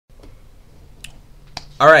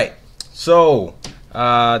Alright, so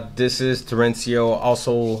this is Terencio,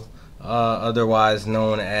 also otherwise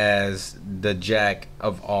known as the Jack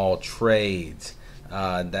of all trades.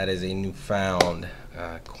 That is a newfound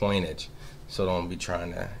coinage, so don't be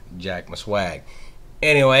trying to jack my swag.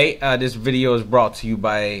 Anyway, this video is brought to you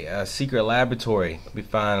by Secret Laboratory. It can be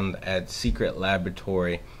found at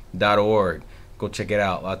secretlaboratory.org. Go check it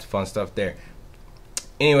out, lots of fun stuff there.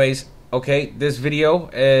 Anyways, okay, this video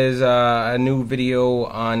is a new video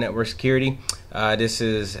on network security. This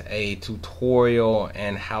is a tutorial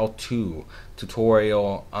and how-to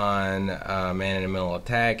tutorial on man-in-the-middle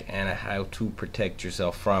attack and how to protect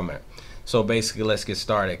yourself from it. So basically, let's get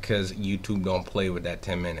started because YouTube don't play with that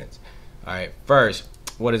 10 minutes. Alright, first,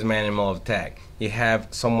 what is man-in-the-middle attack? You have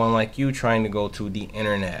someone like you trying to go to the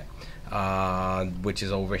internet. Which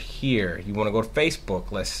is over here. You want to go to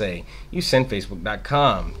Facebook, let's say. You send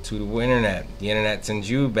Facebook.com to the internet. The internet sends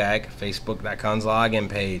you back Facebook.com's login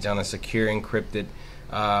page on a secure encrypted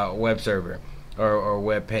web server or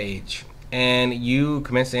web page. And you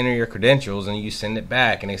commence to enter your credentials and you send it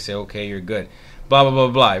back and they say, okay, you're good. Blah, blah, blah,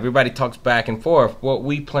 blah. Everybody talks back and forth. What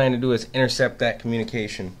we plan to do is intercept that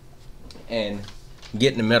communication and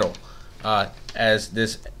get in the middle as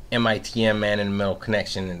this MITM man-in-the-middle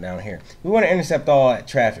connection down here. We want to intercept all that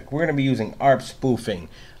traffic. We're going to be using Arpspoofing,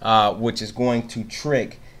 which is going to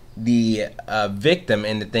trick the victim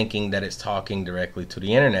into thinking that it's talking directly to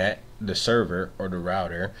the internet, the server or the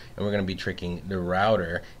router, and we're going to be tricking the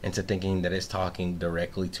router into thinking that it's talking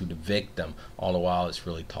directly to the victim, all the while it's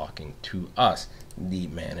really talking to us, the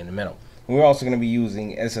man in the middle. We're also going to be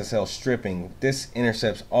using SSL stripping. This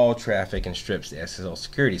intercepts all traffic and strips the SSL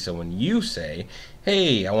security. So when you say,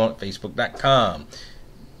 hey, I want Facebook.com,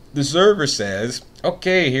 the server says,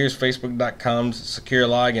 okay, here's Facebook.com's secure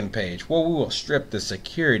login page. Well, we will strip the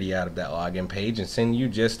security out of that login page and send you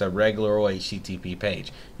just a regular old HTTP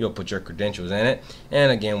page. You'll put your credentials in it, and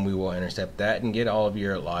again, we will intercept that and get all of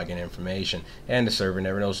your login information. And the server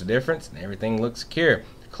never knows the difference, and everything looks secure.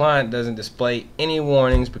 Client doesn't display any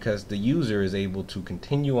warnings because the user is able to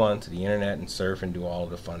continue on to the internet and surf and do all of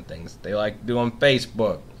the fun things they like to do on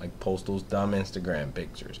Facebook, like post those dumb Instagram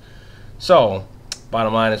pictures. So,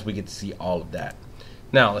 bottom line is we get to see all of that.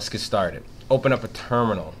 Now, let's get started. Open up a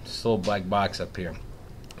terminal, this little black box up here.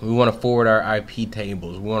 We want to forward our IP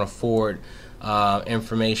tables. We want to forward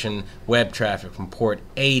information, web traffic from port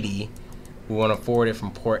 80. We want to forward it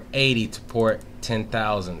from port 80 to port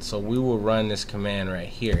 10,000. So we will run this command right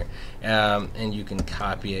here, and you can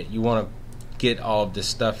copy it. You want to get all of this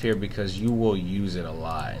stuff here because you will use it a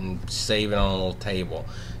lot, and save it on a little table,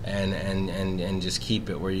 and just keep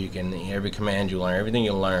it where you can, every command you learn, everything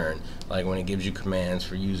you learn, like when it gives you commands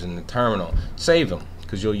for using the terminal, save them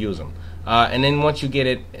because you'll use them. And then once you get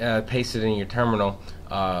it pasted in your terminal,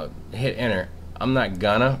 hit enter. I'm not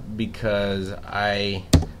gonna because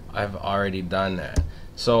I've already done that.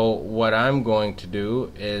 So what I'm going to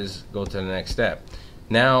do is go to the next step.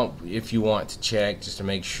 Now, if you want to check just to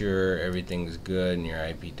make sure everything's good and your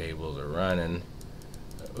IP tables are running,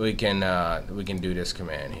 we can do this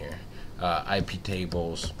command here. IP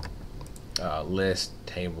tables list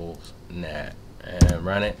tables net, and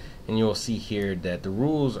run it, and you will see here that the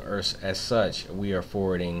rules are as such. We are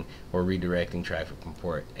forwarding or redirecting traffic from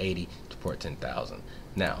port 80 to port 10,000.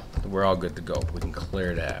 Now, we're all good to go. We can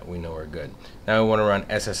clear that. We know we're good. Now we want to run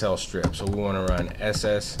SSL strip. So we want to run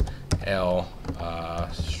SSL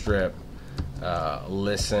strip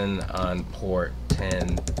listen on port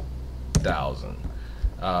 10,000.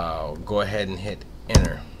 Go ahead and hit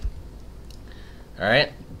enter.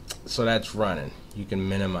 Alright, so that's running. You can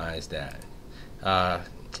minimize that.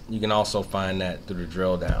 You can also find that through the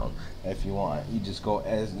drill down if you want. You just go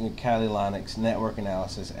as Kali Linux network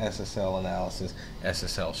analysis, SSL analysis,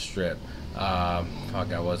 SSL strip.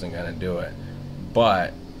 Fuck, I wasn't gonna do it,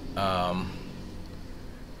 but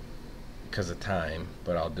because of time,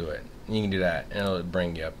 but I'll do it. You can do that, and it'll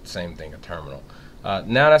bring you up. Same thing, a terminal.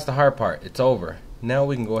 Now that's the hard part. It's over. Now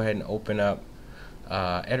we can go ahead and open up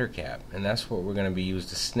EtherCap, and that's what we're going to be used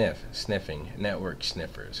to sniffing network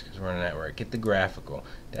sniffers, because we're on a network. Get the graphical,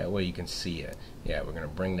 that way you can see it. Yeah, we're going to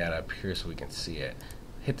bring that up here so we can see it.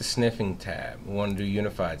 Hit the sniffing tab. We want to do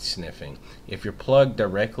unified sniffing. If you're plugged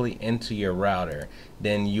directly into your router,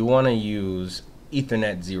 then you want to use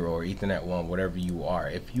Ethernet 0 or Ethernet 1, whatever you are.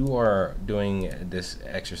 If you are doing this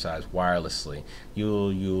exercise wirelessly,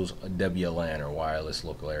 you'll use a WLAN or wireless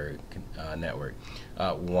local area network,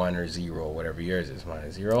 1 or 0, whatever yours is. Mine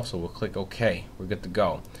is 0, so we'll click OK. We're good to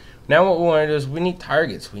go. Now what we want to do is we need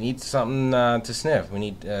targets. We need something to sniff. We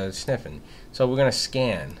need sniffing. So we're going to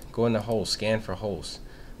scan. Go in the host, scan for hosts.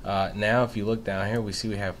 Now if you look down here, we see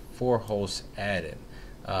we have 4 hosts added.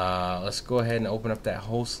 Let's go ahead and open up that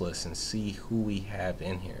host list and see who we have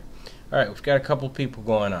in here. Alright, we've got a couple people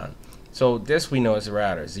going on. So this we know is the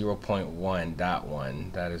router,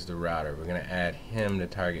 0.1.1. That is the router. We're going to add him to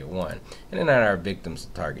target 1. And then add our victims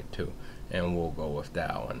to target 2. And we'll go with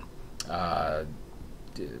that one.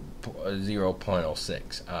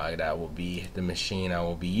 0.06. That will be the machine I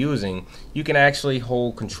will be using. You can actually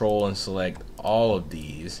hold control and select all of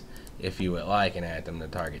these if you would like and add them to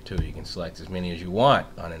target 2. You can select as many as you want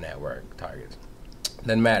on a network targets.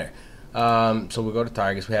 Doesn't matter. So we go to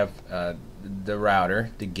targets. We have the router,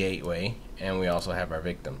 the gateway, and we also have our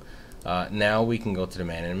victim. Now we can go to the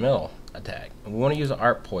man in the middle attack. We want to use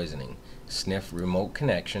ARP poisoning. Sniff remote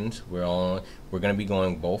connections. We're going to be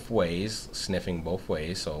going both ways, sniffing both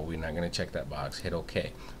ways, so we're not going to check that box. Hit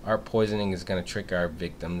OK. ARP poisoning is going to trick our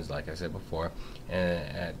victims, like I said before,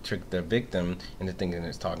 and trick the victim into thinking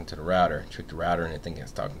it's talking to the router. Trick the router into thinking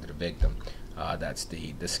it's talking to the victim. That's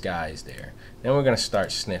the disguise there. Then we're going to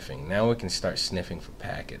start sniffing. Now we can start sniffing for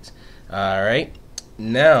packets. Alright,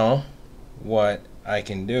 now what I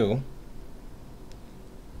can do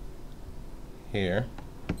here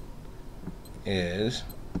is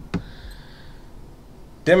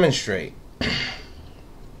demonstrate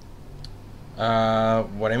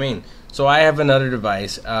what I mean. So I have another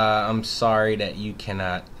device. I'm sorry that you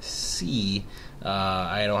cannot see.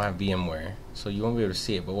 I don't have VMware, so you won't be able to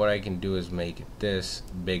see it, but what I can do is make this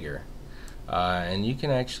bigger. And you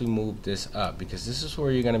can actually move this up because this is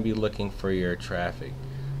where you're going to be looking for your traffic.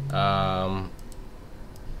 And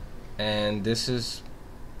this is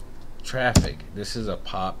traffic. This is a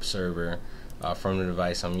POP server from the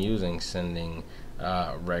device I'm using, sending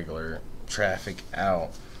regular traffic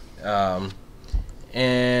out.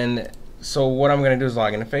 And so what I'm going to do is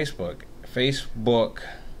log into Facebook. Facebook.com.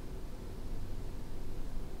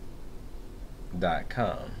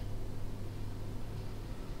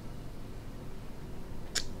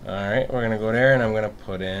 Alright, we're going to go there and I'm going to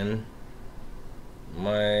put in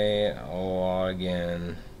my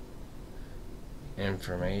login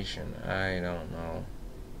information. I don't know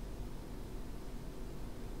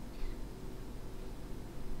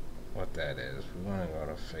what that is. We want to go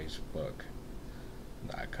to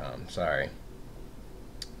Facebook.com. Sorry.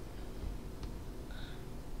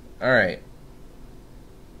 Alright.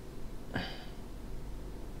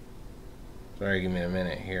 Sorry, give me a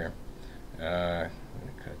minute here. I'm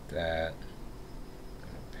going to cut that. I'm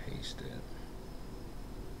going to paste it.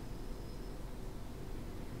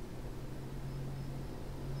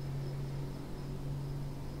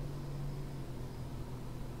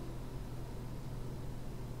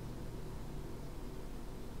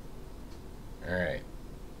 Alright.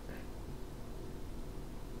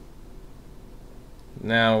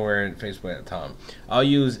 Now we're at Facebook.com. I'll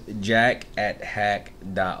use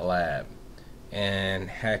jack@hack.lab and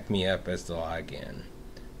hack me up as the login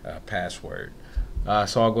password.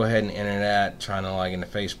 So I'll go ahead and enter that, trying to log into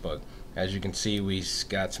Facebook. As you can see, we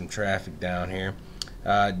got some traffic down here.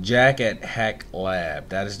 Jack@hacklab.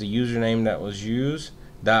 That is the username that was used.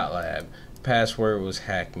 .lab. Password was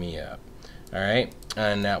hack me up. Alright,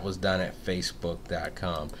 and that was done at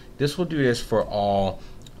Facebook.com. This will do this for all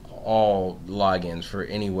logins for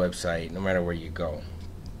any website, no matter where you go.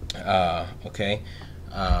 Okay.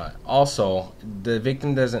 Also, the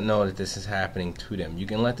victim doesn't know that this is happening to them. You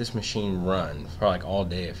can let this machine run for like all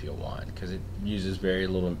day if you want, because it uses very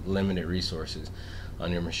limited resources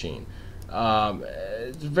on your machine.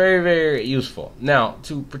 It's very, very useful. Now,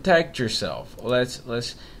 to protect yourself, let's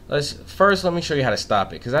first let me show you how to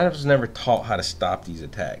stop it, because I was never taught how to stop these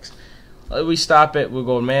attacks. We stop it. We'll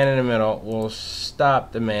go man in the middle. We'll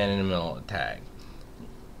stop the man in the middle attack.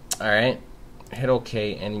 All right. Hit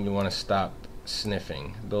OK, and you want to stop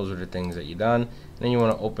sniffing. Those are the things that you've done. Then you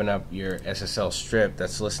want to open up your SSLSTRIP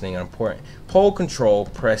that's listening on port. Hold Control,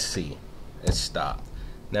 press C. It's stopped.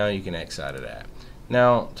 Now you can X out of that.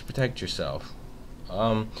 Now to protect yourself,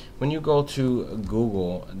 when you go to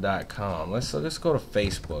Google.com, let's go to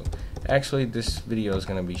Facebook. Actually, this video is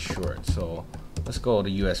going to be short, so let's go to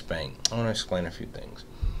US Bank. I want to explain a few things.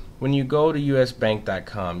 When you go to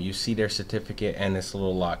usbank.com, you see their certificate and this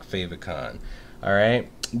little lock favicon. Alright,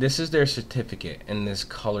 this is their certificate and this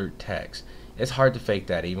colored text. It's hard to fake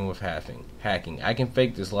that even with hacking. I can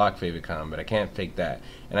fake this lock favicon, but I can't fake that.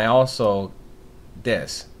 And I also,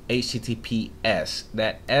 this, HTTPS.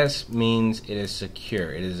 That S means it is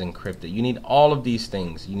secure, it is encrypted. You need all of these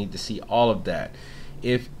things. You need to see all of that.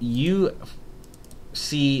 If you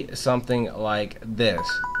see something like this,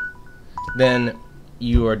 then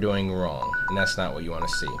you are doing wrong, and that's not what you want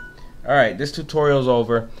to see. Alright, this tutorial's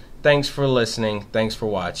over. Thanks for listening. Thanks for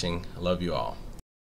watching. I love you all.